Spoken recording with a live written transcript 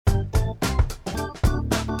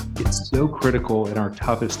so critical in our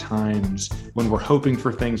toughest times when we're hoping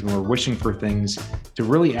for things, when we're wishing for things, to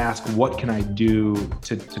really ask, what can I do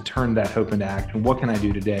to turn that hope into action? What can I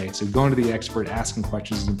do today? So going to the expert, asking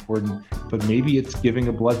questions is important, but maybe it's giving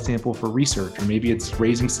a blood sample for research, or maybe it's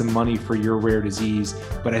raising some money for your rare disease.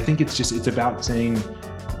 But I think it's about saying,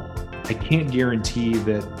 I can't guarantee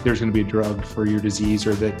that there's going to be a drug for your disease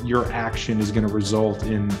or that your action is going to result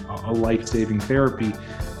in a life-saving therapy.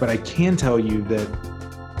 But I can tell you that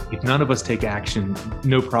if none of us take action,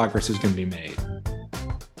 no progress is going to be made.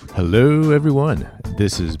 Hello, everyone.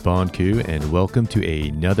 This is Bon Ku, and welcome to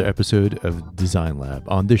another episode of Design Lab.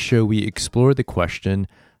 On this show, we explore the question,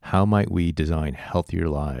 how might we design healthier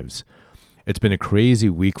lives? It's been a crazy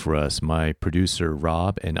week for us. My producer,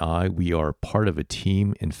 Rob, and I, we are part of a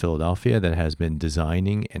team in Philadelphia that has been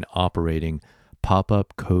designing and operating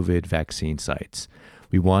pop-up COVID vaccine sites.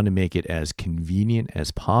 We want to make it as convenient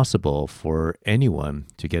as possible for anyone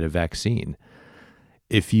to get a vaccine.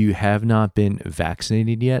 If you have not been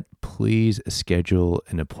vaccinated yet, please schedule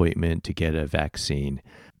an appointment to get a vaccine.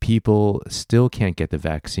 People still can't get the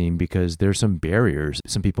vaccine because there's some barriers.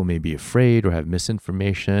 Some people may be afraid or have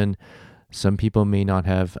misinformation. Some people may not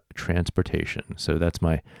have transportation. So that's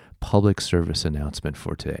my public service announcement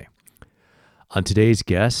for today. On today's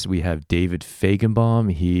guest, we have David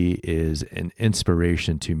Fajgenbaum. He is an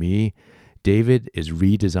inspiration to me. David is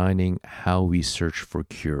redesigning how we search for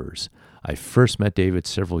cures. I first met David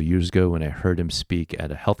several years ago when I heard him speak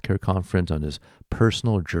at a healthcare conference on his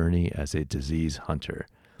personal journey as a disease hunter.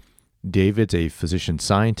 David's a physician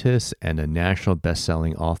scientist and a national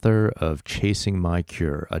best-selling author of Chasing My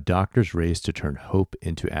Cure, a doctor's race to turn hope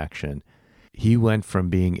into action. He went from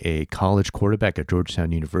being a college quarterback at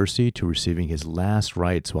Georgetown University to receiving his last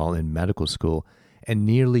rites while in medical school and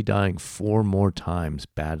nearly dying 4 more times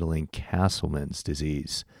battling Castleman's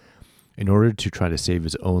disease. In order to try to save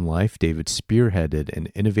his own life, David spearheaded an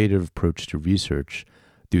innovative approach to research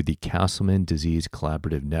through the Castleman Disease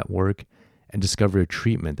Collaborative Network and discovered a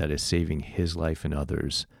treatment that is saving his life and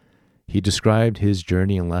others. He described his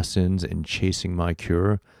journey and lessons in Chasing My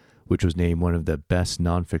Cure, which was named one of the best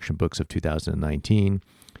nonfiction books of 2019.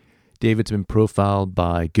 David's been profiled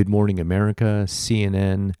by Good Morning America,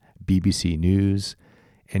 CNN, BBC News,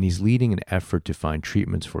 and he's leading an effort to find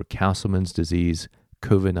treatments for Castleman's disease,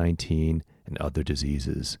 COVID-19, and other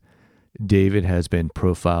diseases. David has been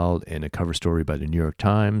profiled in a cover story by the New York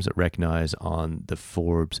Times, recognized on the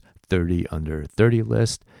Forbes 30 Under 30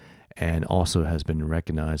 list, and also has been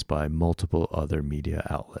recognized by multiple other media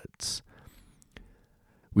outlets.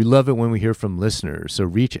 We love it when we hear from listeners, so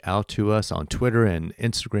reach out to us on Twitter and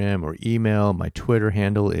Instagram or email. My Twitter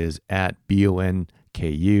handle is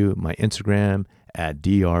 @BONKU, my Instagram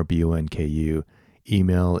 @DRBONKU.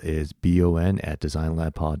 Email is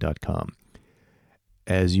bon@designlabpod.com.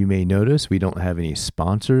 As you may notice, we don't have any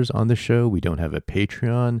sponsors on the show. We don't have a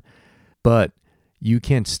Patreon, but you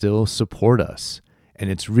can still support us, and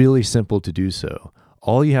it's really simple to do so.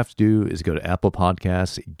 All you have to do is go to Apple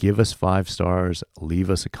Podcasts, give us 5 stars, leave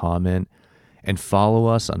us a comment, and follow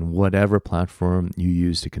us on whatever platform you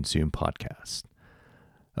use to consume podcasts.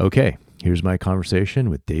 Okay, here's my conversation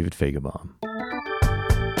with David Fajgenbaum.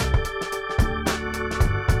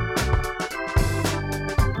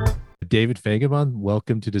 David Fajgenbaum,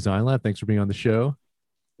 welcome to Design Lab. Thanks for being on the show.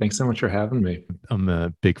 Thanks so much for having me. I'm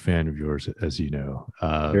a big fan of yours, as you know.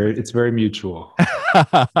 It's very mutual.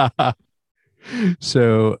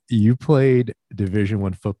 So you played Division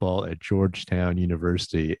I football at Georgetown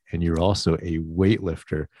University, and you're also a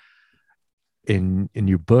weightlifter. In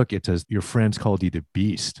your book, it says your friends called you the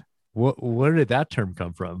Beast. Where did that term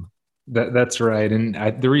come from? That's right. And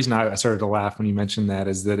the reason I started to laugh when you mentioned that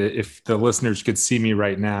is that if the listeners could see me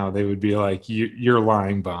right now, they would be like, you're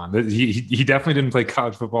lying, Bon. He definitely didn't play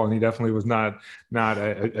college football, and he definitely was not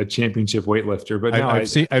a championship weightlifter. But no,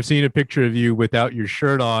 I've seen a picture of you without your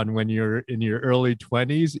shirt on when you're in your early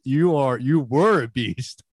 20s. You were a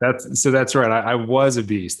beast. That's right. I was a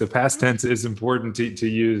beast. The past tense is important to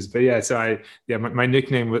use, but yeah. So my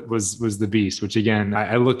nickname was the Beast, which again,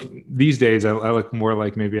 I look these days. I look more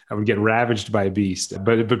like maybe I would get ravaged by a beast.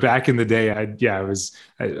 But back in the day, I was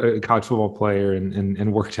a college football player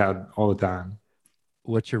and worked out all the time.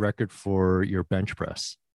 What's your record for your bench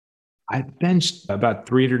press? I benched about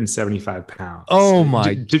 375 pounds. Oh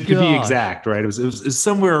my God. To be exact, right? It was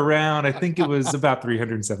somewhere around. I think it was about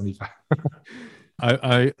 375.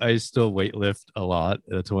 I still weightlift a lot.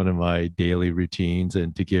 That's one of my daily routines.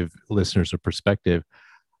 And to give listeners a perspective,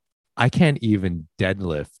 I can't even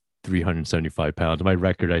deadlift 375 pounds. My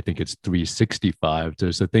record, I think it's 365.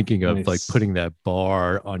 So thinking of like putting that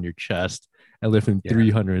bar on your chest and lifting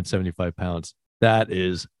 375 pounds, that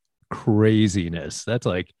is craziness. That's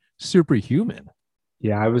like superhuman.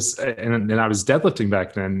 Yeah, I was deadlifting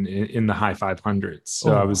back then in the high 500s. So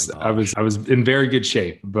Oh my gosh. I was in very good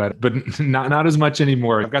shape, but not as much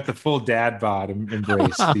anymore. I've got the full dad bod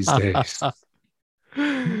embrace these days.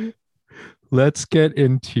 Let's get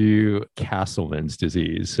into Castleman's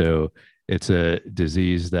disease. So it's a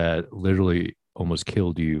disease that literally almost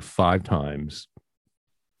killed you 5 times.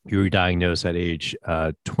 You were diagnosed at age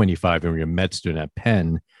 25 and you're a med student at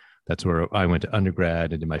Penn. That's where I went to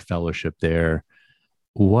undergrad and did my fellowship there.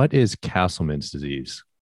 What is Castleman's disease?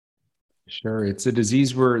 Sure. It's a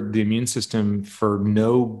disease where the immune system, for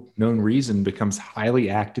no known reason, becomes highly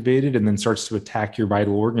activated and then starts to attack your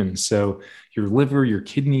vital organs. So, your liver, your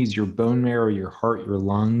kidneys, your bone marrow, your heart, your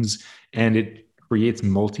lungs, and it creates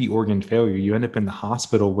multi organ failure. You end up in the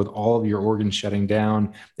hospital with all of your organs shutting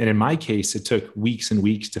down. And in my case, it took weeks and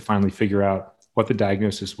weeks to finally figure out what the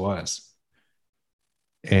diagnosis was.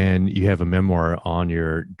 And you have a memoir on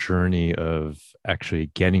your journey of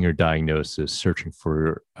actually getting your diagnosis, searching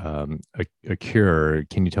for a cure.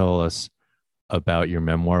 Can you tell us about your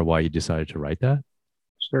memoir, why you decided to write that?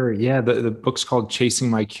 Sure. Yeah. The book's called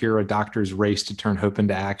Chasing My Cure, A Doctor's Race to Turn Hope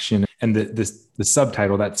into Action. And the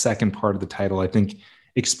subtitle, that second part of the title, I think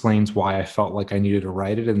explains why I felt like I needed to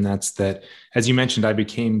write it. And that's that, as you mentioned, I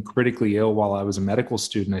became critically ill while I was a medical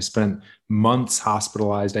student. I spent months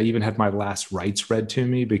hospitalized. I even had my last rites read to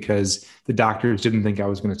me because the doctors didn't think I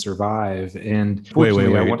was going to survive. And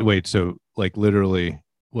wait. So like literally,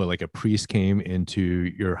 what, like a priest came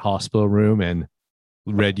into your hospital room and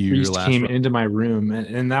read you your Priest last came into my room,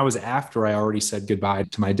 and that was after I already said goodbye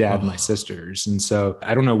to my dad and my sisters. And so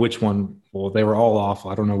I don't know which one. Well, they were all awful.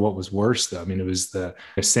 I don't know what was worse though. I mean, it was the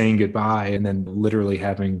saying goodbye and then literally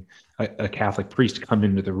having a Catholic priest come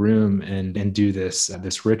into the room and do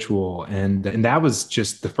this ritual, and that was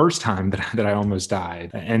just the first time that I almost died.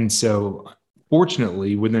 And so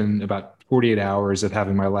fortunately, within about 48 hours of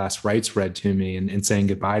having my last rites read to me and saying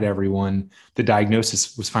goodbye to everyone, the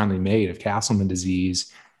diagnosis was finally made of Castleman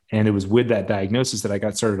disease. And it was with that diagnosis that I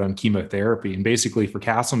got started on chemotherapy. And basically, for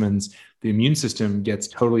Castleman's, the immune system gets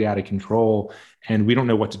totally out of control and we don't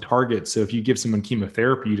know what to target. So if you give someone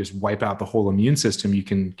chemotherapy, you just wipe out the whole immune system. You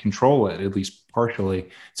can control it, at least partially.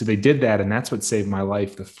 So they did that. And that's what saved my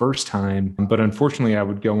life the first time. But unfortunately, I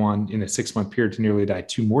would go on in a 6-month period to nearly die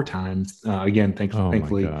 2 more times. Again,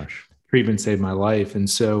 thankfully, treatment saved my life. And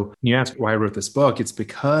so you ask why I wrote this book, it's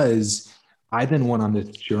because I then went on this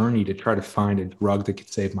journey to try to find a drug that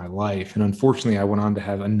could save my life. And unfortunately, I went on to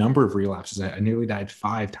have a number of relapses. I nearly died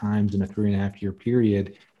 5 times in a 3.5-year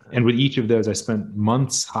period. And with each of those, I spent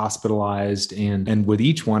months hospitalized. And with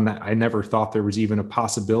each one, I never thought there was even a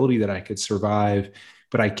possibility that I could survive.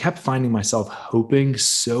 But I kept finding myself hoping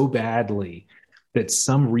so badly that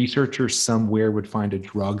some researcher somewhere would find a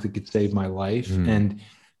drug that could save my life. And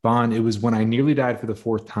Bon, it was when I nearly died for the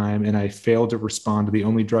 4th time and I failed to respond to the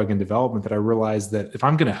only drug in development that I realized that if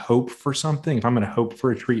I'm going to hope for something, if I'm going to hope for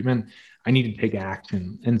a treatment, I need to take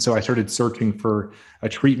action. And so I started searching for a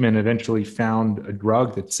treatment, eventually found a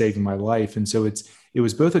drug that saved my life. And so it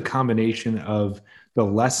was both a combination of the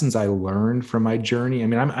lessons I learned from my journey. I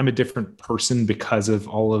mean, I'm a different person because of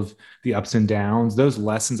all of the ups and downs. Those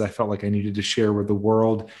lessons I felt like I needed to share with the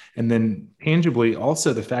world. And then tangibly,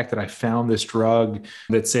 also the fact that I found this drug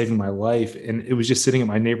that's saving my life. And it was just sitting at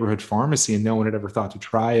my neighborhood pharmacy and no one had ever thought to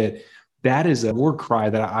try it. That is a war cry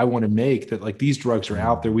that I want to make, that like these drugs are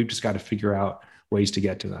out there. We've just got to figure out ways to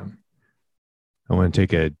get to them. I want to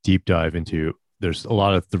take a deep dive into, there's a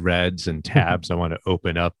lot of threads and tabs I want to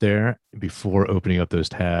open up there. Before opening up those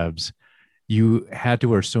tabs, you had to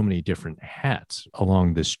wear so many different hats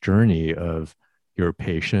along this journey of you're a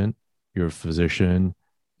patient, you're a physician,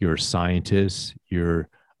 you're a scientist, you're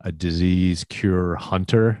a disease cure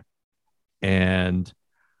hunter, and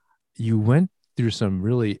you went through some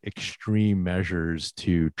really extreme measures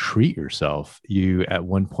to treat yourself. You at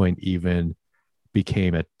one point even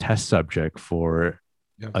became a test subject for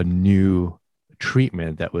a new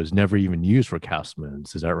treatment that was never even used for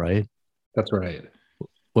Castleman's. Is that right? That's right.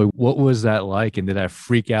 Like, what was that like? And did that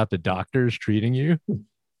freak out the doctors treating you?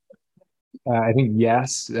 I think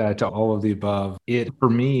yes to all of the above. For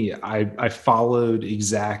me, I followed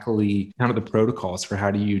exactly kind of the protocols for how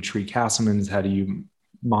do you treat Castleman's, how do you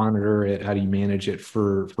monitor it, how do you manage it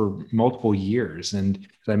for multiple years. And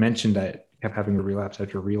as I mentioned, I kept having a relapse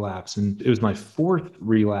after relapse. And it was my 4th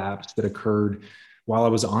relapse that occurred while I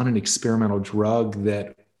was on an experimental drug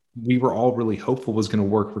that we were all really hopeful was going to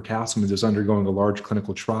work for Castleman's. It was undergoing a large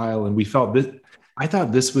clinical trial. And we felt that I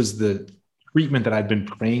thought this was the treatment that I'd been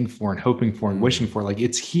praying for and hoping for and wishing for. Like,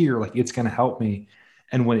 it's here, like it's going to help me.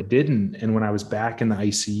 And when it didn't, and when I was back in the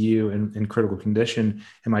ICU in critical condition,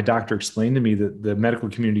 and my doctor explained to me that the medical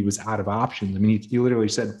community was out of options. I mean, he literally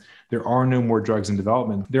said, there are no more drugs in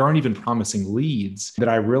development. There aren't even promising leads. That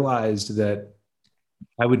I realized that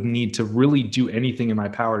I would need to really do anything in my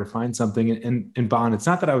power to find something. And Bond, it's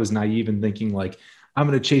not that I was naive and thinking like, I'm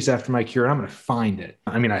going to chase after my cure. I'm going to find it.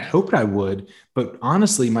 I mean, I hoped I would, but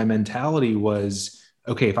honestly, my mentality was,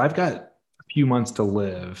 okay, if I've got a few months to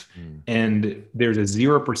live and there's a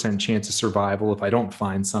 0% chance of survival if I don't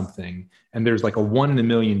find something, and there's like a 1 in a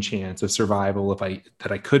million chance of survival if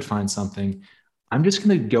I could find something, I'm just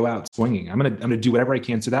going to go out swinging. I'm going to do whatever I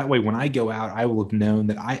can. So that way, when I go out, I will have known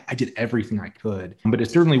that I did everything I could. But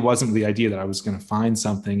it certainly wasn't the idea that I was going to find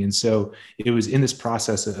something. And so it was in this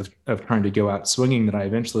process of trying to go out swinging that I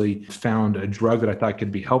eventually found a drug that I thought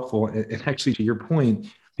could be helpful. And actually, to your point,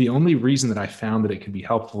 the only reason that I found that it could be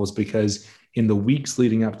helpful is because in the weeks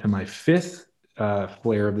leading up to my fifth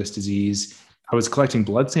flare of this disease, I was collecting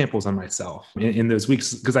blood samples on myself in those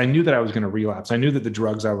weeks because I knew that I was going to relapse. I knew that the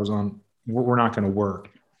drugs I was on were not going to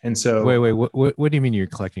work. And so wait, what do you mean you're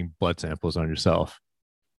collecting blood samples on yourself?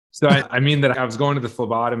 So I mean that I was going to the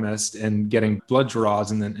phlebotomist and getting blood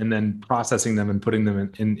draws and then processing them and putting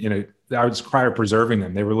them in a, I was cryopreserving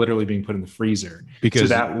them. They were literally being put in the freezer. Because so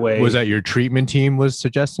that way, was that your treatment team was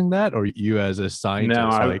suggesting that, or you as a scientist?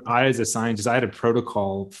 No, I as a scientist, I had a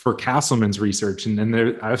protocol for Castleman's research, and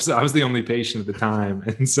then I was the only patient at the time,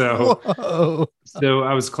 and so so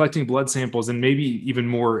I was collecting blood samples, and maybe even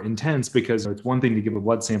more intense because it's one thing to give a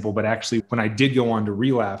blood sample, but actually when I did go on to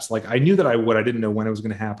relapse, like I knew that I would, I didn't know when it was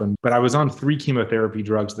going to happen, but I was on 3 chemotherapy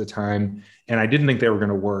drugs at the time, and I didn't think they were going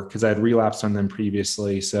to work because I had relapsed on them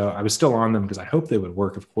previously, so I was still on them because I hoped they would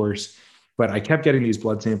work, of course, but I kept getting these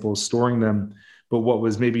blood samples, storing them. But what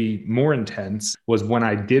was maybe more intense was when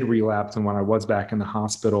I did relapse and when I was back in the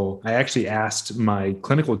hospital, I actually asked my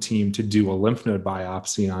clinical team to do a lymph node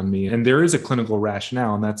biopsy on me. And there is a clinical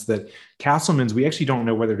rationale, and that's that Castleman's, we actually don't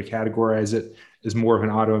know whether to categorize it as more of an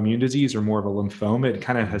autoimmune disease or more of a lymphoma. It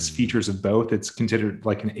kind of has features of both. It's considered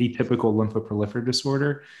like an atypical lymphoproliferative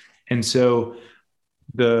disorder. And so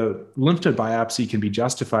the lymph node biopsy can be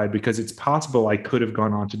justified because it's possible I could have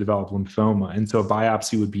gone on to develop lymphoma. And so a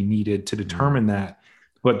biopsy would be needed to determine that.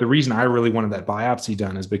 But the reason I really wanted that biopsy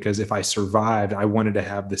done is because if I survived, I wanted to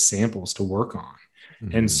have the samples to work on.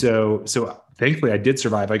 And so thankfully I did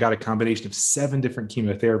survive. I got a combination of 7 different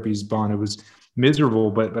chemotherapies, Bon. It was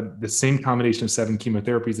miserable, but the same combination of 7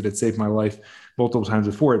 chemotherapies that had saved my life multiple times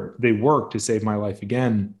before, they worked to save my life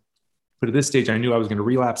again. But at this stage, I knew I was going to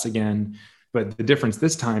relapse again. But the difference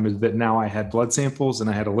this time is that now I had blood samples and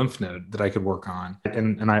I had a lymph node that I could work on.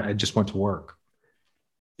 And I just went to work.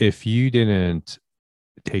 If you didn't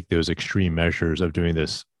take those extreme measures of doing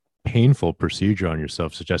this painful procedure on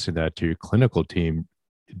yourself, suggesting that to your clinical team,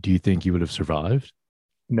 do you think you would have survived?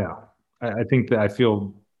 No, I think that I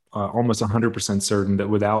feel almost 100% certain that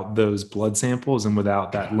without those blood samples and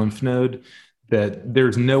without that lymph node, that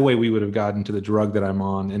there's no way we would have gotten to the drug that I'm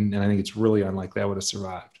on. And I think it's really unlikely I would have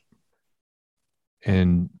survived.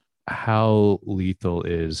 And how lethal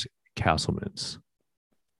is Castleman's?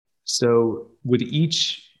 So with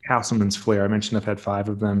each Castleman's flare, I mentioned I've had 5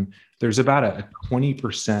 of them, there's about a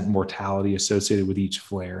 20% mortality associated with each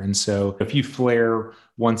flare. And so if you flare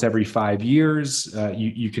once every 5 years,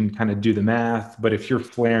 you can kind of do the math. But if you're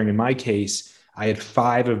flaring, in my case, I had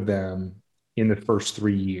 5 of them in the first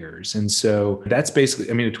 3 years. And so that's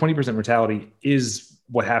basically, I mean, a 20% mortality is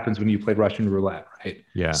what happens when you played Russian roulette, right?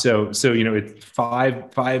 Yeah. So it's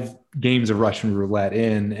five games of Russian roulette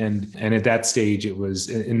in, and at that stage it was,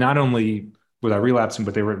 and not only was I relapsing,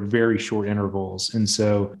 but they were at very short intervals. And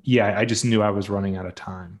so, yeah, I just knew I was running out of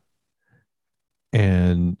time.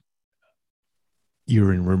 And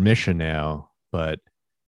you're in remission now, but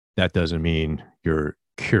that doesn't mean you're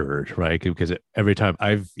cured, right? Because every time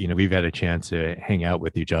we've had a chance to hang out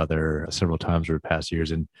with each other several times over the past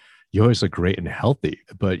years, and you always look great and healthy,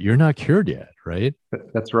 but you're not cured yet, right?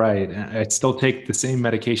 That's right. I still take the same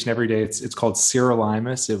medication every day. It's called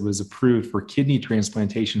sirolimus. It was approved for kidney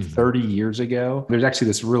transplantation 30 years ago. There's actually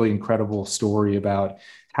this really incredible story about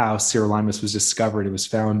how sirolimus was discovered. It was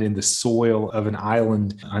found in the soil of an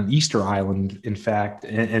island, on Easter Island, in fact.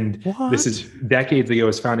 And this is decades ago. It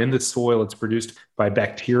was found in the soil. It's produced by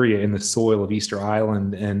bacteria in the soil of Easter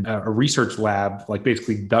Island. And a research lab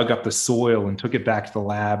basically dug up the soil and took it back to the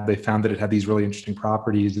lab. They found that it had these really interesting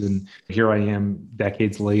properties. And here I am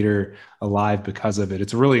decades later, alive because of it.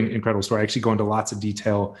 It's a really incredible story. I actually go into lots of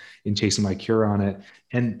detail in Chasing My Cure on it.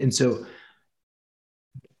 And so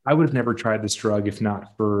I would have never tried this drug if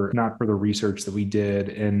not for the research that we did.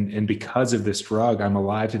 And because of this drug, I'm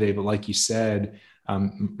alive today. But like you said,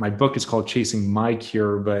 My book is called Chasing My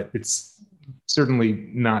Cure, but it's certainly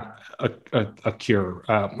not a cure,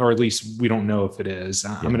 or at least we don't know if it is.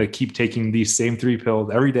 I'm going to keep taking these same 3 pills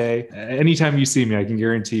every day. Anytime you see me, I can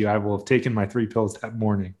guarantee you I will have taken my 3 pills that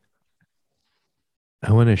morning.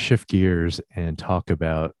 I want to shift gears and talk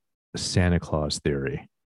about Santa Claus theory.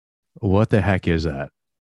 What the heck is that?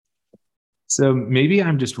 So maybe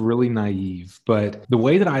I'm just really naive, but the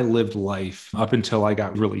way that I lived life up until I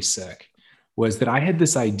got really sick was that I had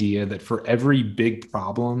this idea that for every big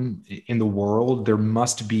problem in the world, there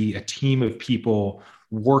must be a team of people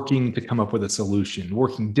working to come up with a solution,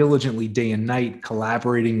 working diligently day and night,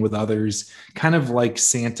 collaborating with others, kind of like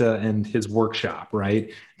Santa and his workshop,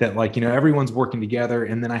 right? That like, everyone's working together.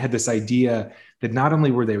 And then I had this idea that not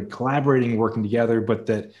only were they collaborating, working together, but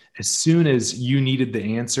that as soon as you needed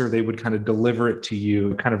the answer, they would kind of deliver it to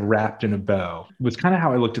you, kind of wrapped in a bow. It was kind of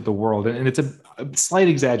how I looked at the world. And it's a slight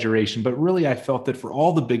exaggeration, but really I felt that for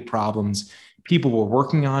all the big problems, people were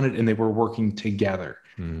working on it and they were working together.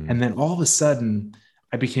 And then all of a sudden,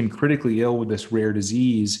 I became critically ill with this rare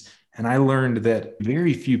disease. And I learned that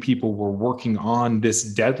very few people were working on this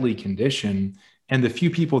deadly condition. And the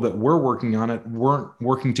few people that were working on it weren't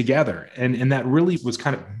working together. And that really was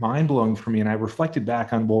kind of mind blowing for me. And I reflected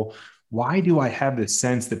back on, well, why do I have this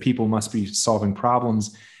sense that people must be solving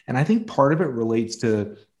problems? And I think part of it relates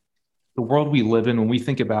to the world we live in. When we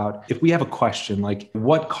think about, if we have a question like,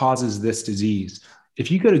 what causes this disease?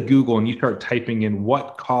 If you go to Google and you start typing in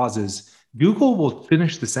what causes, Google will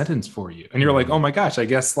finish the sentence for you. And you're like, oh my gosh, I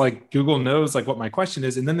guess like Google knows like what my question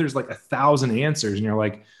is. And then there's like 1,000 answers. And you're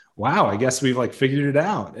like, wow, I guess we've like figured it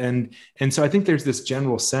out. And so I think there's this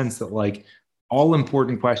general sense that like all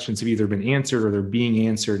important questions have either been answered or they're being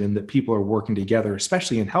answered, and that people are working together,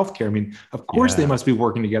 especially in healthcare. I mean, of course they must be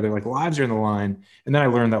working together, like lives are in the line. And then I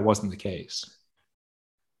learned that wasn't the case.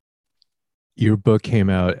 Your book came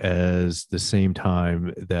out as the same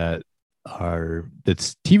time that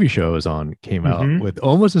this TV show is on, came out with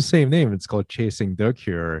almost the same name. It's called Chasing the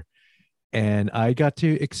Cure. And I got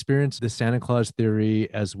to experience the Santa Claus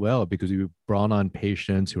theory as well, because we brought on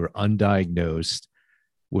patients who were undiagnosed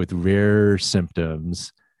with rare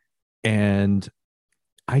symptoms. And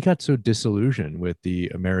I got so disillusioned with the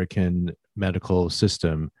American medical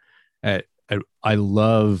system. I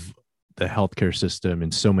love the healthcare system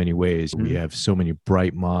in so many ways. We have so many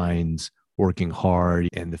bright minds working hard,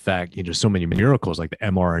 and the fact, so many miracles like the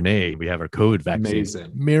mRNA, we have our COVID vaccine.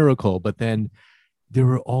 Amazing. Miracle. But then there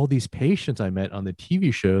were all these patients I met on the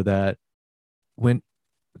TV show that went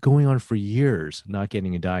going on for years, not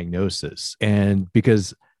getting a diagnosis. And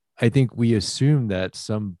because I think we assume that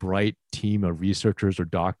some bright team of researchers or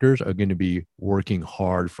doctors are going to be working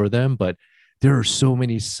hard for them, but there are so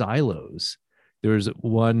many silos. There's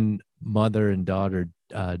one mother and daughter,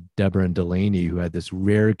 Deborah and Delaney, who had this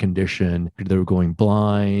rare condition. They were going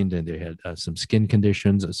blind, and they had some skin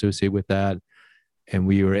conditions associated with that. And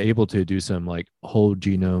we were able to do some like whole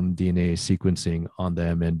genome DNA sequencing on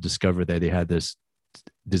them and discover that they had this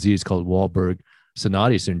disease called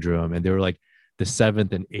Waldenström-Sonati syndrome. And they were like the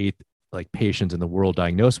 7th and 8th like patients in the world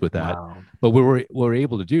diagnosed with that. Wow. But we were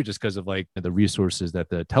able to do, just because of like the resources that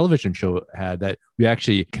the television show had, that we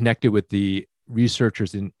actually connected with the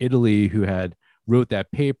researchers in Italy who had wrote that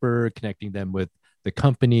paper, connecting them with the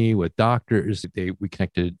company, with doctors.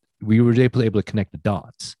 We were able to connect the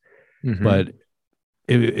dots. But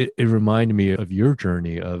it reminded me of your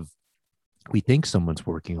journey of, we think someone's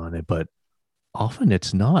working on it, but often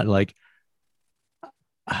it's not. Like,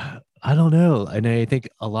 I don't know. And I think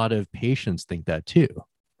a lot of patients think that too,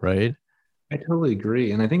 right? I totally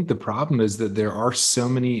agree. And I think the problem is that there are so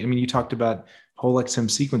many, I mean, you talked about whole exome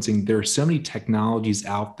sequencing. There are so many technologies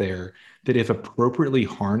out there that, if appropriately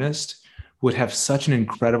harnessed, would have such an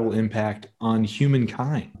incredible impact on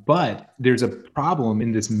humankind. But there's a problem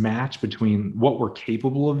in this match between what we're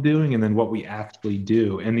capable of doing and then what we actually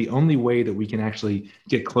do. And the only way that we can actually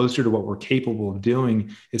get closer to what we're capable of doing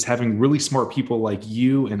is having really smart people like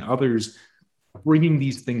you and others bringing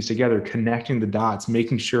these things together, connecting the dots,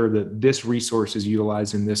 making sure that this resource is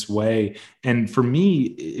utilized in this way. And for me,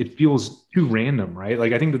 it feels too random, right?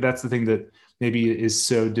 Like, I think that that's the thing that maybe is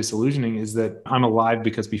so disillusioning, is that I'm alive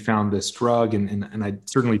because we found this drug, and I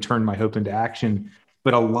certainly turned my hope into action.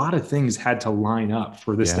 But a lot of things had to line up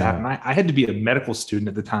for this to happen. I had to be a medical student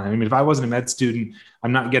at the time. I mean, if I wasn't a med student,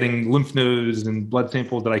 I'm not getting lymph nodes and blood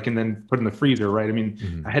samples that I can then put in the freezer, right? I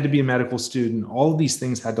mean, I had to be a medical student. All of these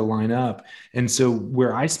things had to line up. And so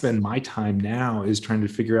where I spend my time now is trying to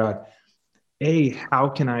figure out, how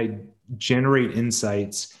can I generate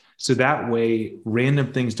insights so that way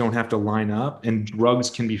random things don't have to line up and drugs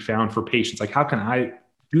can be found for patients? Like, how can I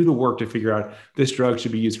do the work to figure out this drug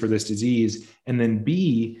should be used for this disease? And then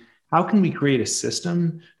B, how can we create a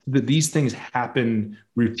system that these things happen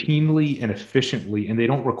routinely and efficiently, and they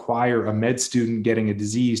don't require a med student getting a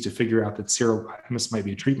disease to figure out that sirolimus might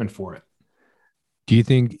be a treatment for it? Do you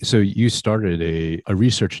think so? You started a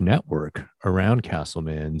research network around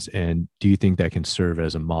Castleman's, and do you think that can serve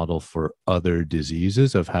as a model for other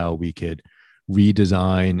diseases of how we could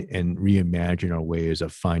redesign and reimagine our ways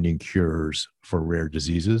of finding cures for rare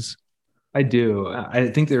diseases? I do. I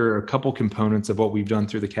think there are a couple components of what we've done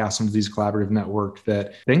through the Castleman Disease Collaborative Network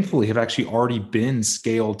that thankfully have actually already been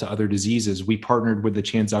scaled to other diseases. We partnered with the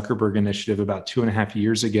Chan Zuckerberg Initiative about 2.5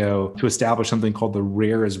 years ago to establish something called the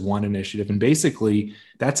Rare as One Initiative. And basically,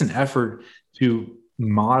 that's an effort to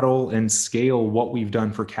model and scale what we've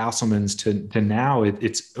done for Castleman's to now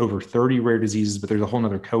it's over 30 rare diseases, but there's a whole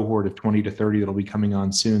nother cohort of 20 to 30 that'll be coming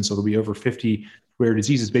on soon. So there'll be over 50 rare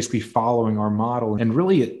diseases, basically following our model. And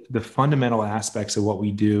really the fundamental aspects of what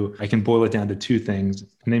we do, I can boil it down to two things,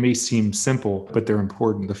 and they may seem simple, but they're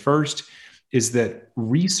important. The first is that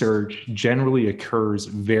research generally occurs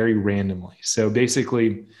very randomly. So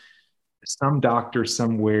basically, some doctor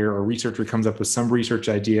somewhere or researcher comes up with some research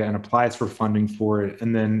idea and applies for funding for it.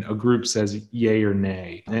 And then a group says yay or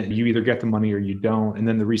nay. And you either get the money or you don't. And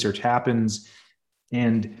then the research happens.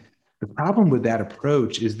 And the problem with that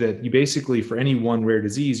approach is that you basically, for any one rare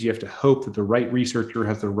disease, you have to hope that the right researcher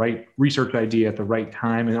has the right research idea at the right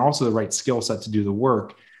time and also the right skill set to do the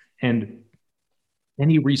work. And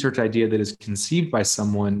any research idea that is conceived by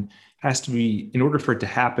someone has to be, in order for it to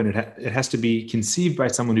happen, it has to be conceived by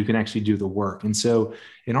someone who can actually do the work. And so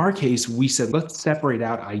in our case, we said, let's separate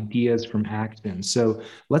out ideas from action. So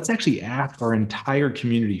let's actually ask our entire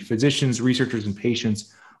community, physicians, researchers, and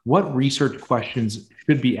patients, what research questions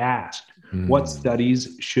should be asked? What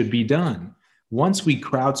studies should be done? Once we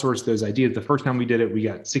crowdsourced those ideas, the first time we did it, we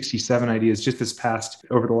got 67 ideas. Just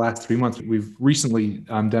over the last 3 months, we've recently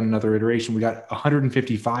done another iteration. We got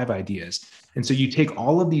 155 ideas. And so you take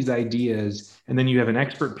all of these ideas and then you have an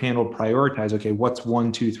expert panel prioritize, okay, what's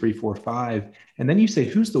 1, 2, 3, 4, 5? And then you say,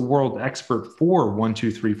 who's the world expert for 1,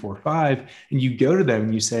 2, 3, 4, 5? And you go to them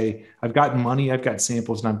and you say, I've got money, I've got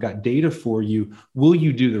samples, and I've got data for you. Will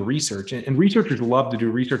you do the research? And researchers love to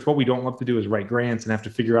do research. What we don't love to do is write grants and have to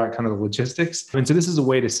figure out kind of the logistics. And so this is a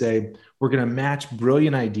way to say, we're going to match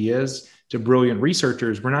brilliant ideas to brilliant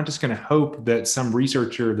researchers. We're not just going to hope that some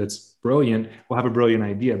researcher that's brilliant will have a brilliant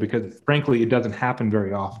idea, because frankly, it doesn't happen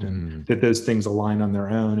very often that those things align on their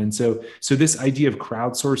own. And so this idea of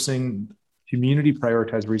crowdsourcing community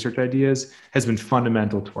prioritized research ideas has been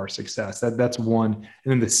fundamental to our success. That's one.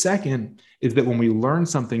 And then the second is that when we learn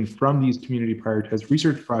something from these community prioritized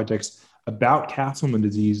research projects about Castleman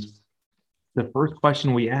disease, the first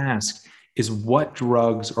question we ask is what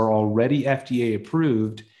drugs are already FDA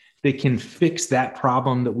approved that can fix that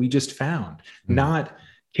problem that we just found. Not,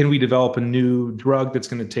 can we develop a new drug that's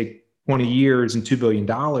going to take 20 years and $2 billion,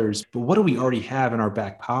 but what do we already have in our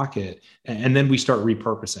back pocket? And then we start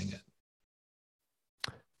repurposing it.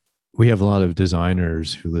 We have a lot of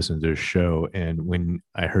designers who listen to this show. And when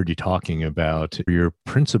I heard you talking about your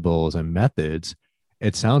principles and methods,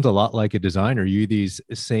 it sounds a lot like a designer. You these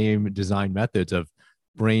same design methods of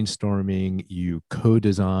brainstorming, you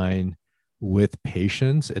co-design with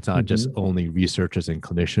patients. It's not just only researchers and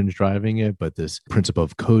clinicians driving it, but this principle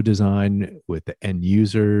of co-design with the end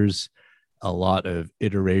users, a lot of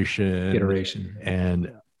iteration.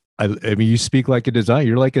 And I mean, you speak like a design.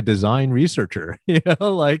 You're like a design researcher.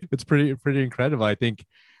 Like it's pretty incredible. I think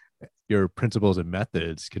your principles and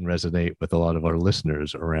methods can resonate with a lot of our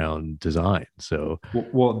listeners around design. So,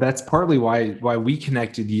 well, that's partly why we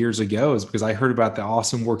connected years ago, is because I heard about the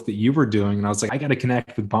awesome work that you were doing, and I was like, I got to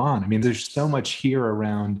connect with Bon. I mean, there's so much here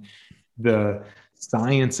around the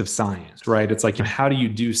science of science, right? It's like, how do you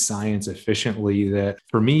do science efficiently? That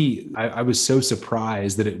for me, I was so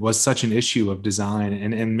surprised that it was such an issue of design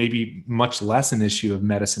and maybe much less an issue of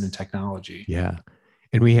medicine and technology. Yeah.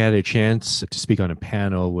 And we had a chance to speak on a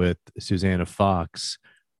panel with Susanna Fox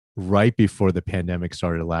right before the pandemic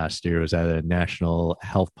started last year. It was at a national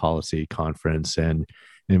health policy conference. And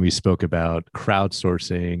we spoke about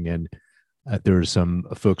crowdsourcing, and there were some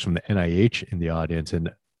folks from the NIH in the audience.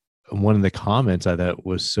 And one of the comments I thought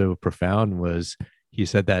was so profound was he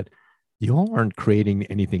said that you all aren't creating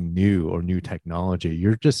anything new or new technology.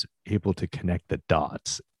 You're just able to connect the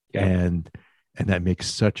dots. Yeah. And that makes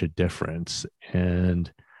such a difference. And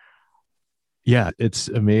yeah, it's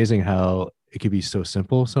amazing how it can be so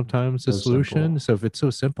simple sometimes, the solution. Simple. So if it's so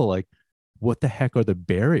simple, like what the heck are the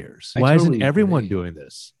barriers? Why isn't everyone doing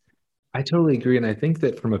this? I totally agree. And I think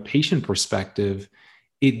that from a patient perspective,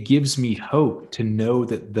 it gives me hope to know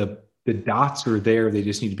that the dots are there. They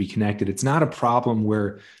just need to be connected. It's not a problem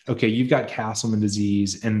where, okay, you've got Castleman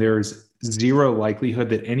disease and there's zero likelihood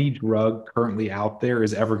that any drug currently out there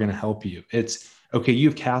is ever going to help you. It's okay, you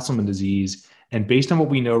have Castleman disease, and based on what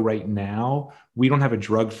we know right now, we don't have a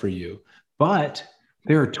drug for you. But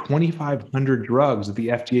there are 2,500 drugs that the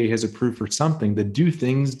FDA has approved for something that do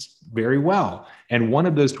things very well. And one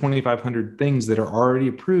of those 2,500 things that are already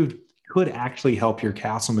approved could actually help your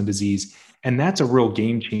Castleman disease. And that's a real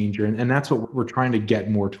game changer. And that's what we're trying to get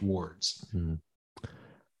more towards. Mm.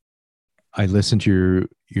 I listened to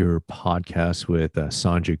your podcast with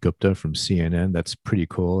Sanjay Gupta from CNN. That's pretty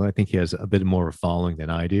cool. I think he has a bit more of a following than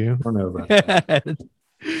I do. I don't know about that.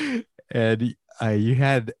 And you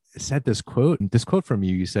had said this quote from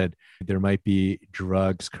you. You said there might be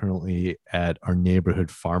drugs currently at our neighborhood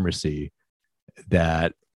pharmacy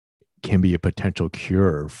that can be a potential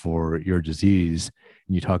cure for your disease.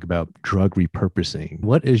 And you talk about drug repurposing.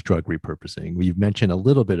 What is drug repurposing? We've mentioned a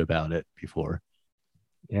little bit about it before.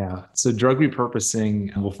 Yeah. So drug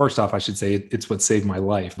repurposing, well, first off, I should say it's what saved my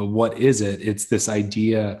life. But what is it? It's this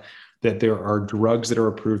idea that there are drugs that are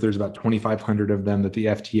approved. There's about 2,500 of them that the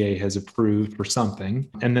FDA has approved for something.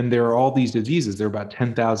 And then there are all these diseases. There are about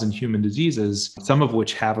 10,000 human diseases, some of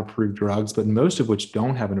which have approved drugs, but most of which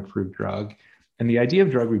don't have an approved drug. And the idea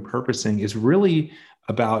of drug repurposing is really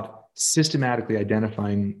about systematically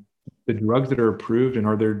identifying the drugs that are approved and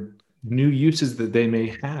are there new uses that they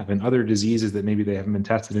may have and other diseases that maybe they haven't been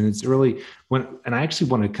tested. And it's really and I actually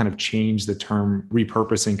want to kind of change the term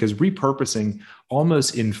repurposing, because repurposing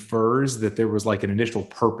almost infers that there was like an initial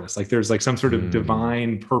purpose, like there's like some sort of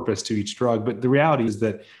divine purpose to each drug. But the reality is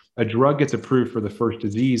that a drug gets approved for the first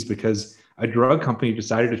disease because a drug company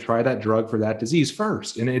decided to try that drug for that disease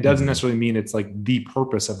first. And it doesn't necessarily mean it's like the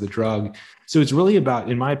purpose of the drug. So it's really about,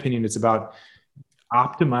 in my opinion, it's about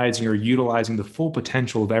optimizing or utilizing the full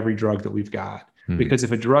potential of every drug that we've got. Because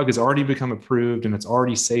if a drug has already become approved and it's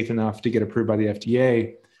already safe enough to get approved by the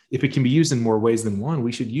FDA, if it can be used in more ways than one,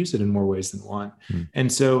 we should use it in more ways than one.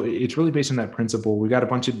 And so it's really based on that principle. We got a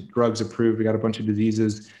bunch of drugs approved. We got a bunch of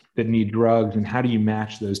diseases that need drugs. And how do you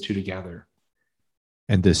match those two together?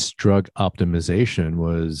 And this drug optimization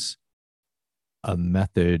was a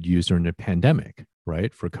method used during the pandemic,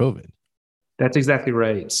 right? For COVID. That's exactly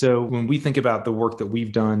right. So when we think about the work that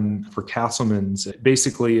we've done for Castleman's,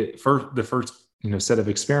 basically the first set of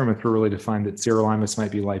experiments were really to find that sirolimus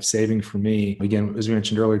might be life-saving for me. Again, as we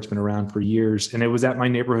mentioned earlier, it's been around for years, and it was at my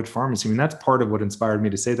neighborhood pharmacy. I mean, that's part of what inspired me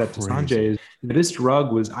to say that to Sanjay. Is this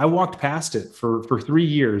drug was, I walked past it for 3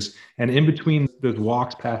 years, and in between those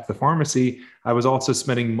walks past the pharmacy, I was also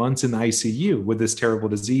spending months in the ICU with this terrible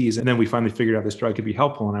disease. And then we finally figured out this drug could be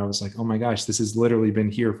helpful. And I was like, oh my gosh, this has literally been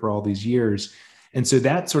here for all these years. And so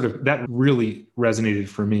that really resonated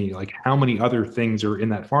for me. Like, how many other things are in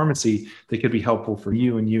that pharmacy that could be helpful for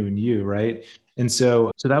you and you and you, right? And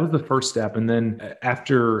so that was the first step. And then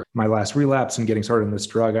after my last relapse and getting started on this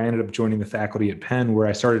drug, I ended up joining the faculty at Penn, where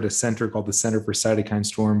I started a center called the Center for Cytokine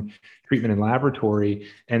Storm Treatment and Laboratory,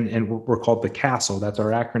 and we're called the CASTLE. That's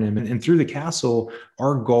our acronym. And through the CASTLE,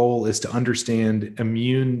 our goal is to understand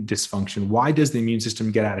immune dysfunction. Why does the immune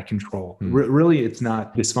system get out of control? Really, it's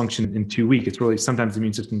not dysfunction in too weak. It's really sometimes the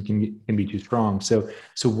immune system can be too strong. So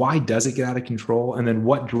why does it get out of control? And then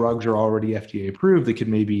what drugs are already FDA approved that could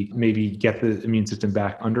maybe get the immune system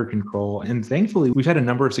back under control? And thankfully, we've had a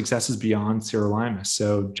number of successes beyond sirolimus.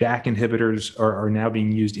 So JAK inhibitors are now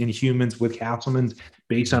being used in humans with Castleman's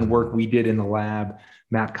based on work we did in the lab.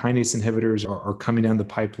 MAP kinase inhibitors are coming down the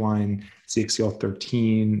pipeline,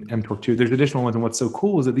 CXCL13, mTOR2. There's additional ones. And what's so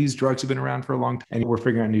cool is that these drugs have been around for a long time and we're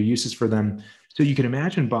figuring out new uses for them. So you can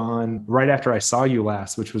imagine, Bon, right after I saw you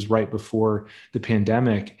last, which was right before the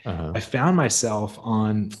pandemic, I found myself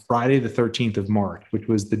on Friday, the 13th of March, which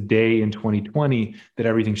was the day in 2020 that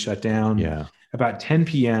everything shut down. Yeah. About 10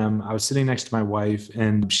 p.m., I was sitting next to my wife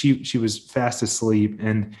and she was fast asleep.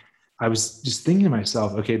 And I was just thinking to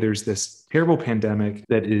myself, okay, there's this terrible pandemic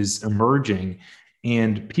that is emerging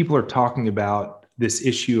and people are talking about this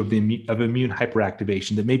issue of immune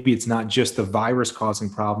hyperactivation, that maybe it's not just the virus causing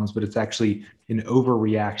problems, but it's actually an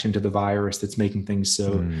overreaction to the virus that's making things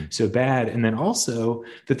so bad. And then also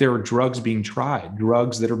that there are drugs being tried,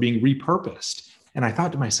 drugs that are being repurposed. And I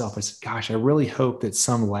thought to myself, I said, gosh, I really hope that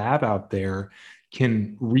some lab out there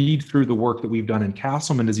can read through the work that we've done in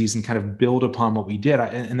Castleman disease and kind of build upon what we did.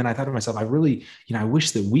 And then I thought to myself, I really, I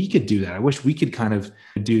wish that we could do that. I wish we could kind of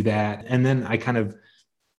do that. And then I kind of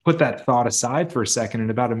put that thought aside for a second.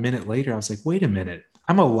 And about a minute later, I was like, wait a minute,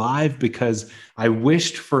 I'm alive because I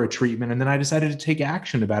wished for a treatment and then I decided to take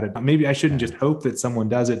action about it. Maybe I shouldn't just hope that someone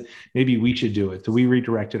does it. Maybe we should do it. So we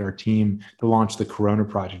redirected our team to launch the Corona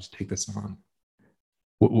Project to take this on.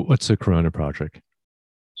 What's the Corona Project?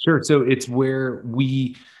 Sure. So it's where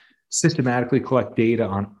we systematically collect data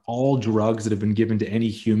on all drugs that have been given to any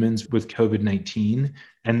humans with COVID-19.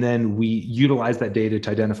 And then we utilize that data to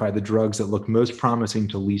identify the drugs that look most promising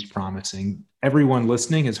to least promising. Everyone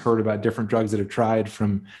listening has heard about different drugs that have tried,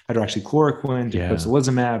 from hydroxychloroquine to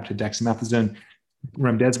tocilizumab to dexamethasone,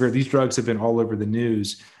 remdesivir. These drugs have been all over the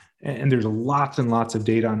news. And there's lots and lots of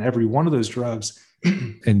data on every one of those drugs.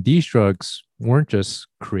 And these drugs weren't just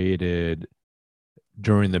created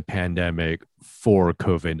during the pandemic for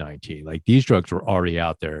COVID-19. Like, these drugs were already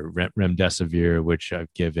out there. Remdesivir, which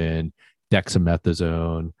I've given,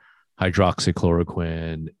 dexamethasone,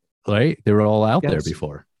 hydroxychloroquine, right? They were all out there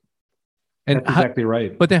before. And that's exactly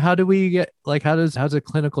right. But then how do we get, like, how's a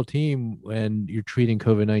clinical team, when you're treating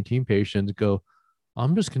COVID-19 patients, go,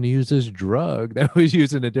 I'm just going to use this drug that was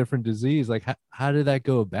used in a different disease? Like, how did that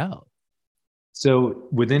go about? So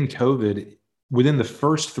within COVID, within the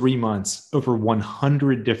first 3 months, over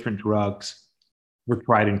 100 different drugs were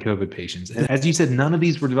tried in COVID patients. And as you said, none of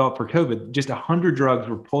these were developed for COVID. Just 100 drugs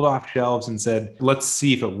were pulled off shelves and said, let's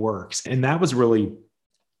see if it works. And that was really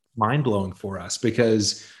mind-blowing for us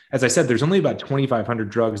because, as I said, there's only about 2,500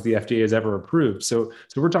 drugs the FDA has ever approved. So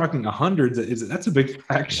we're talking 100. That's a big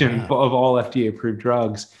fraction of all FDA-approved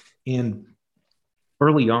drugs. And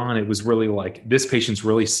early on, it was really like, this patient's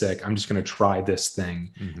really sick, I'm just going to try this thing.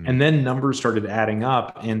 Mm-hmm. And then numbers started adding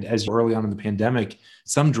up. And as early on in the pandemic,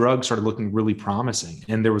 some drugs started looking really promising.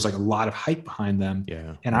 And there was like a lot of hype behind them.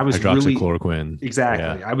 Yeah. And I was hydroxychloroquine.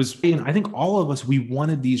 Exactly. Yeah. I think all of us, we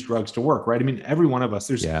wanted these drugs to work, right? I mean, every one of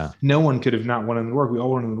us, no one could have not wanted them to work. We all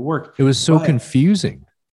wanted them to work. It was so confusing.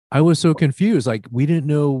 I was so confused. Like, we didn't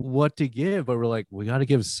know what to give, but we're like, we got to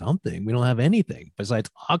give something. We don't have anything besides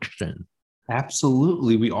oxygen.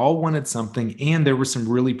 Absolutely. We all wanted something, and there were some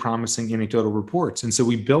really promising anecdotal reports. And so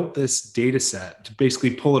we built this data set to basically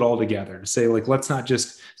pull it all together, to say, like, let's not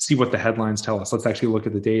just see what the headlines tell us. Let's actually look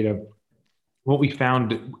at the data. What we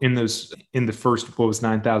found in the first,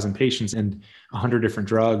 9,000 patients and 100 different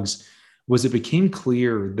drugs, was it became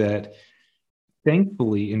clear that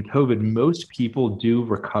thankfully in COVID, most people do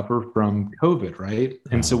recover from COVID, right?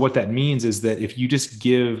 And so what that means is that if you just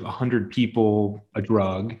give 100 people a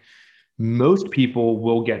drug, most people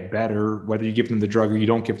will get better, whether you give them the drug or you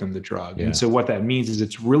don't give them the drug. Yeah. And so what that means is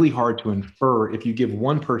it's really hard to infer, if you give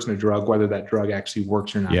one person a drug, whether that drug actually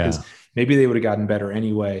works or not. Because maybe they would have gotten better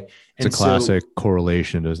anyway. It's a classic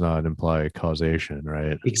correlation does not imply causation,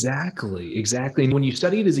 right? Exactly. And when you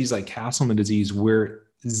study a disease like Castleman disease, where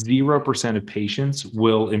 0% of patients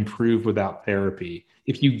will improve without therapy,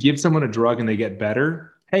 if you give someone a drug and they get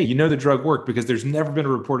better, hey, you know the drug worked, because there's never been a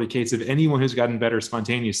reported case of anyone who's gotten better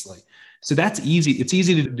spontaneously. So that's easy. It's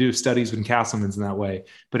easy to do studies in Castleman's in that way.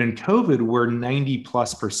 But in COVID, where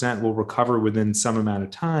 90+% will recover within some amount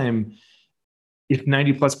of time, if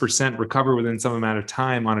 90+% recover within some amount of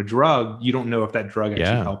time on a drug, you don't know if that drug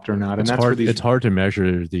actually helped or not. And it's hard to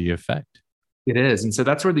measure the effect. It is. And so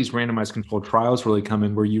that's where these randomized controlled trials really come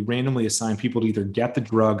in, where you randomly assign people to either get the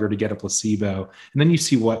drug or to get a placebo. And then you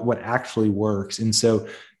see what actually works. And so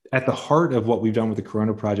at the heart of what we've done with the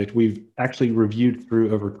Corona Project, we've actually reviewed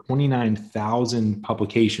through over 29,000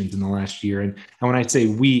 publications in the last year. And when I say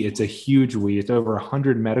we, it's a huge we. It's over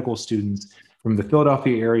 100 medical students from the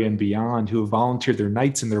Philadelphia area and beyond who have volunteered their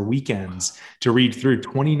nights and their weekends to read through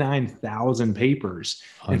 29,000 papers.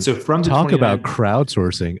 And so from talk about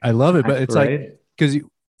crowdsourcing. I love it, but it's like, because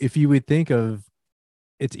if you would think of,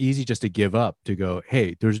 it's easy just to give up, to go,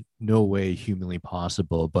 hey, there's no way humanly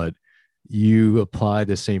possible, but you apply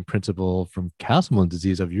the same principle from Castleman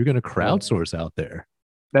disease of you're going to crowdsource out there.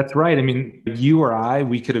 That's right. I mean, you or I,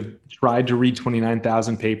 we could have tried to read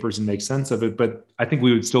 29,000 papers and make sense of it, but I think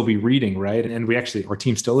we would still be reading, right? And our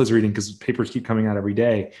team still is reading because papers keep coming out every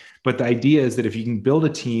day. But the idea is that if you can build a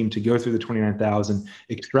team to go through the 29,000,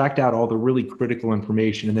 extract out all the really critical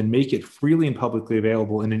information, and then make it freely and publicly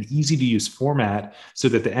available in an easy to use format so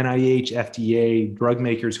that the NIH, FDA, drug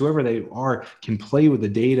makers, whoever they are, can play with the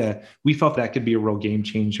data, we felt that could be a real game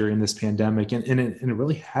changer in this pandemic. And it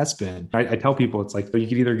really has been. I tell people, it's like, you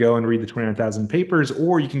could either go and read the 29,000 papers,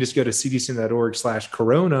 or you can just go to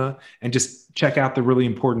cdc.org/corona and just check out the really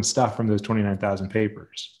important stuff from those 29,000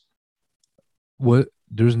 papers.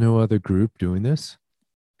 There's no other group doing this?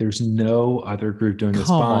 There's no other group doing this.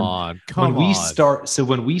 Come on. When we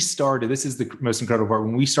started, this is the most incredible part.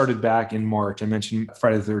 When we started back in March, I mentioned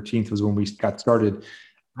Friday the 13th was when we got started.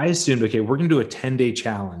 I assumed, okay, we're going to do a 10-day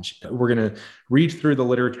challenge. We're going to read through the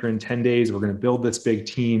literature in 10 days. We're going to build this big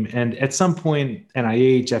team. And at some point,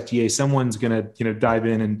 NIH, FDA, someone's going to, dive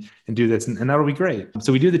in and do this. And that'll be great.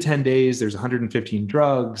 So we do the 10 days. There's 115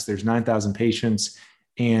 drugs. There's 9,000 patients.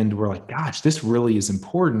 And we're like, gosh, this really is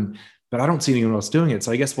important, but I don't see anyone else doing it.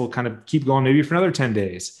 So I guess we'll kind of keep going maybe for another 10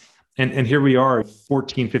 days. And here we are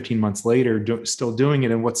 14, 15 months later, still doing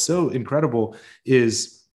it. And what's so incredible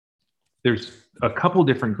is there's a couple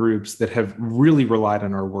different groups that have really relied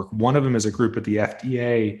on our work. One of them is a group at the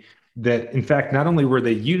FDA that, in fact, not only were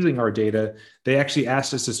they using our data, they actually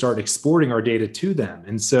asked us to start exporting our data to them.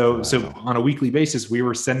 And so on a weekly basis, we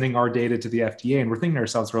were sending our data to the FDA, and we're thinking to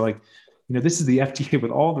ourselves, we're like, this is the FDA with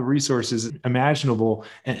all the resources imaginable,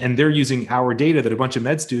 and they're using our data that a bunch of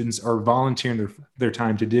med students are volunteering their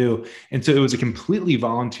time to do. And so it was a completely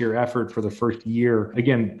volunteer effort for the first year.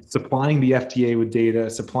 Again, supplying the FDA with data,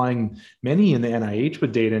 supplying many in the NIH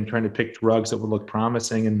with data, and trying to pick drugs that would look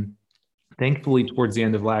promising. And thankfully, towards the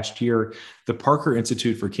end of last year, the Parker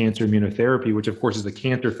Institute for Cancer Immunotherapy, which of course is a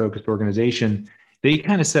cancer-focused organization, they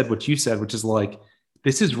kind of said what you said, which is like,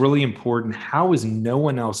 this is really important. How is no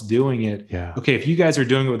one else doing it? Yeah. Okay, if you guys are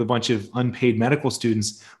doing it with a bunch of unpaid medical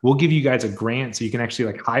students, we'll give you guys a grant so you can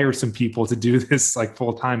actually hire some people to do this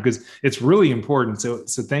full time, because it's really important. So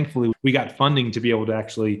thankfully we got funding to be able to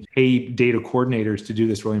actually pay data coordinators to do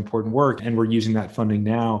this really important work. And we're using that funding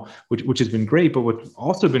now, which has been great. But what's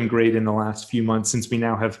also been great in the last few months, since we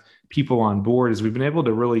now have people on board, is we've been able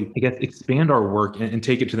to really, expand our work and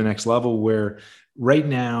take it to the next level, where right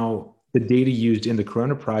now, the data used in the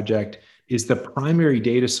Corona Project is the primary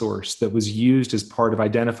data source that was used as part of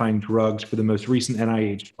identifying drugs for the most recent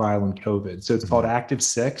NIH trial in COVID. So it's called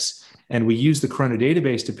Active6. And we use the Corona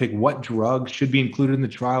database to pick what drugs should be included in the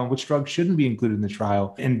trial and which drugs shouldn't be included in the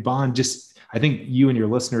trial. And Bon, I think you and your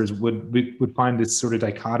listeners would find this sort of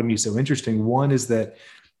dichotomy so interesting. One is that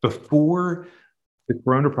before the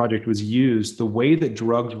Corona Project was used, the way that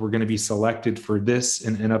drugs were going to be selected for this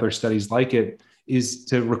and other studies like it is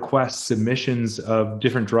to request submissions of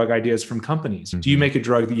different drug ideas from companies. Do you make a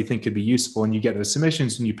drug that you think could be useful, and you get those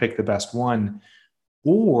submissions and you pick the best one?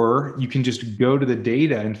 Or you can just go to the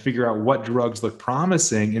data and figure out what drugs look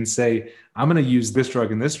promising and say, I'm going to use this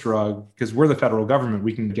drug and this drug because we're the federal government.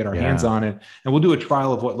 We can get our hands on it. And we'll do a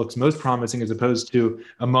trial of what looks most promising, as opposed to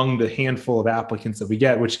among the handful of applicants that we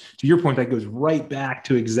get, which, to your point, that goes right back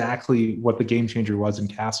to exactly what the game changer was in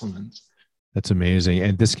Castleman's. That's amazing.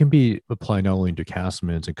 And this can be applied not only to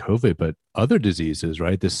Castleman's and COVID, but other diseases,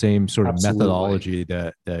 right? The same sort of methodology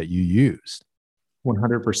that you used.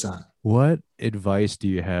 100%. What advice do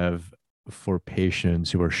you have for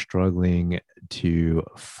patients who are struggling to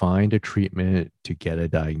find a treatment, to get a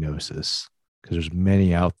diagnosis? Because there's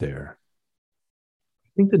many out there. I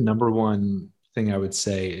think the number one thing I would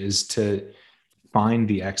say is to find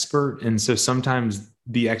the expert. And so sometimes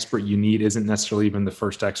the expert you need isn't necessarily even the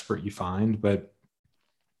first expert you find, but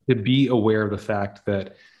to be aware of the fact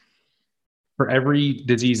that for every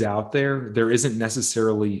disease out there, there isn't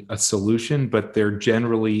necessarily a solution, but there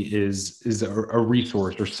generally is a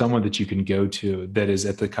resource or someone that you can go to that is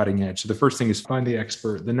at the cutting edge. So the first thing is find the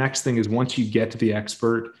expert. The next thing is, once you get to the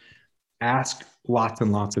expert, ask lots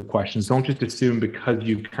and lots of questions. Don't just assume because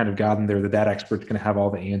you've kind of gotten there that expert's going to have all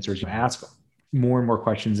the answers. Ask more and more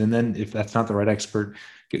questions. And then if that's not the right expert,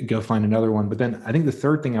 go find another one. But then I think the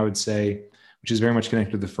third thing I would say, which is very much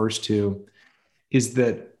connected to the first two, is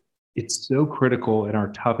that it's so critical in our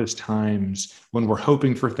toughest times, when we're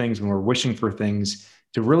hoping for things, when we're wishing for things,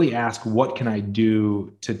 to really ask, what can I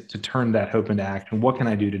do to turn that hope into action? What can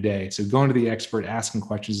I do today? So going to the expert, asking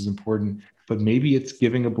questions is important, but maybe it's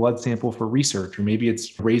giving a blood sample for research, or maybe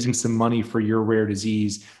it's raising some money for your rare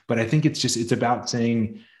disease. But I think it's about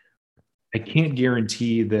saying, I can't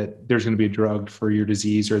guarantee that there's going to be a drug for your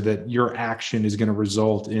disease, or that your action is going to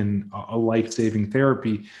result in a life-saving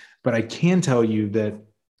therapy. But I can tell you that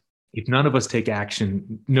if none of us take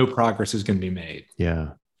action, no progress is going to be made.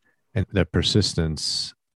 Yeah. And that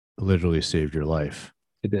persistence literally saved your life.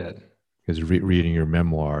 It did. Because reading your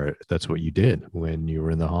memoir, that's what you did when you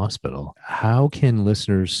were in the hospital. How can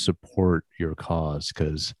listeners support your cause?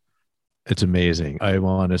 Because it's amazing. I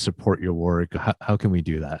want to support your work. How can we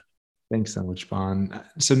do that? Thanks so much, Bon.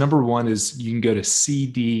 So number one is you can go to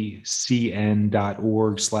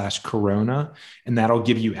cdcn.org/corona, and that'll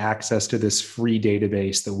give you access to this free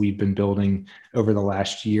database that we've been building over the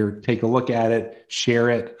last year. Take a look at it, share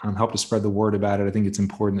it, help to spread the word about it. I think it's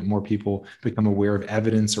important that more people become aware of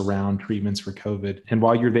evidence around treatments for COVID. And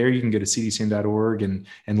while you're there, you can go to cdcn.org and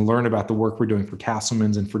learn about the work we're doing for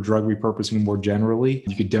Castleman's and for drug repurposing more generally.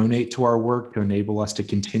 You could donate to our work to enable us to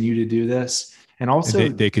continue to do this. And also,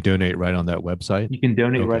 they could donate right on that website? You can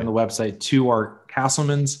donate right on the website to our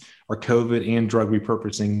Castleman's, our COVID and drug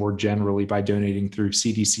repurposing more generally by donating through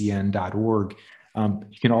cdcn.org.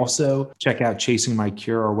 You can also check out Chasing My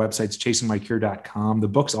Cure. Our website's chasingmycure.com. The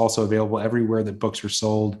book's also available everywhere that books are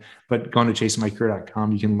sold, but going to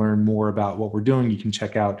chasingmycure.com, you can learn more about what we're doing. You can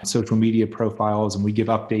check out social media profiles, and we give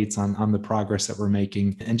updates on the progress that we're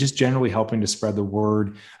making, and just generally helping to spread the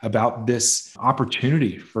word about this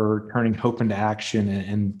opportunity for turning hope into action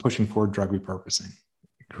and pushing forward drug repurposing.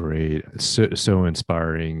 Great. So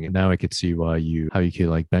inspiring. Now I could see how you could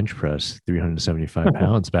like bench press 375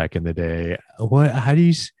 pounds back in the day.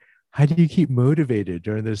 How do you keep motivated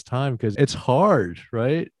during this time? Because it's hard,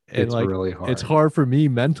 right? And it's really hard. It's hard for me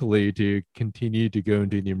mentally to continue to go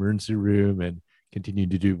into the emergency room and continue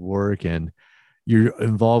to do work. And you're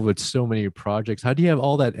involved with so many projects. How do you have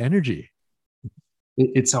all that energy?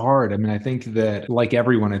 It's hard. I mean, I think that like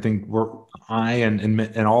everyone, I think I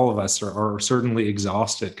and all of us are certainly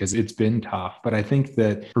exhausted because it's been tough. But I think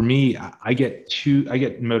that for me, I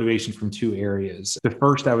get motivation from two areas. The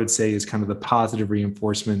first I would say is kind of the positive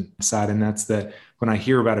reinforcement side. And that's that when I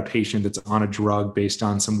hear about a patient that's on a drug based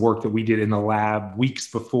on some work that we did in the lab weeks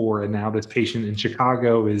before, and now this patient in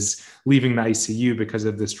Chicago is leaving the ICU because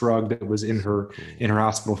of this drug that was in her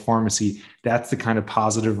hospital pharmacy, that's the kind of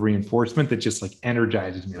positive reinforcement that just like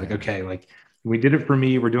energizes me. Like, okay, like we did it for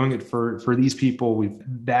me, we're doing it for these people.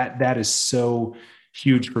 That is so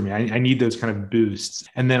huge for me. I need those kind of boosts.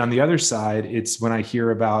 And then on the other side, it's when I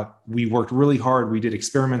hear about, we worked really hard, we did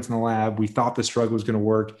experiments in the lab, we thought this drug was going to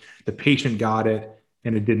work, the patient got it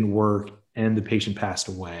and it didn't work, and the patient passed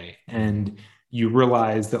away. And you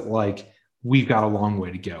realize that like, we've got a long way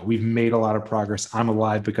to go. We've made a lot of progress. I'm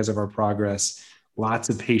alive because of our progress. Lots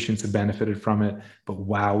of patients have benefited from it, but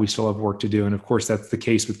wow, we still have work to do. And of course, that's the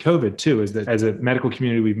case with COVID too, is that as a medical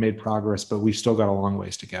community, we've made progress, but we've still got a long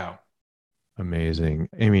ways to go. Amazing.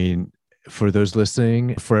 I mean, for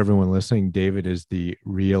everyone listening, David is the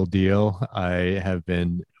real deal. I have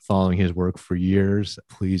been following his work for years.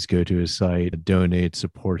 Please go to his site, donate,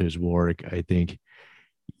 support his work. I think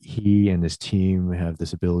he and his team have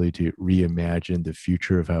this ability to reimagine the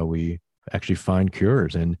future of how we actually find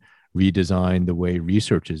cures and redesign the way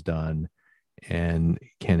research is done, and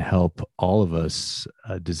can help all of us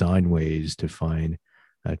design ways to find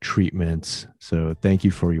treatments. So thank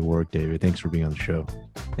you for your work, David. Thanks for being on the show.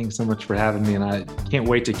 Thanks so much for having me. And I can't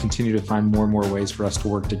wait to continue to find more and more ways for us to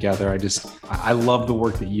work together. I love the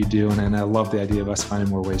work that you do. And I love the idea of us finding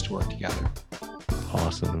more ways to work together.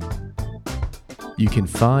 Awesome. You can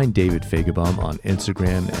find David Fajgenbaum on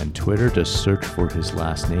Instagram and Twitter. Just search for his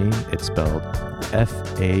last name. It's spelled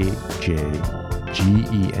Fajgenbaum.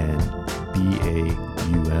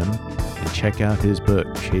 And check out his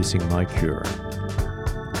book, Chasing My Cure.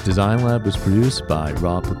 Design Lab was produced by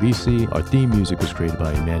Rob Puglisi. Our theme music was created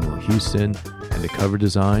by Emmanuel Houston, and the cover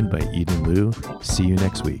design by Eden Liu. See you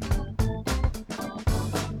next week.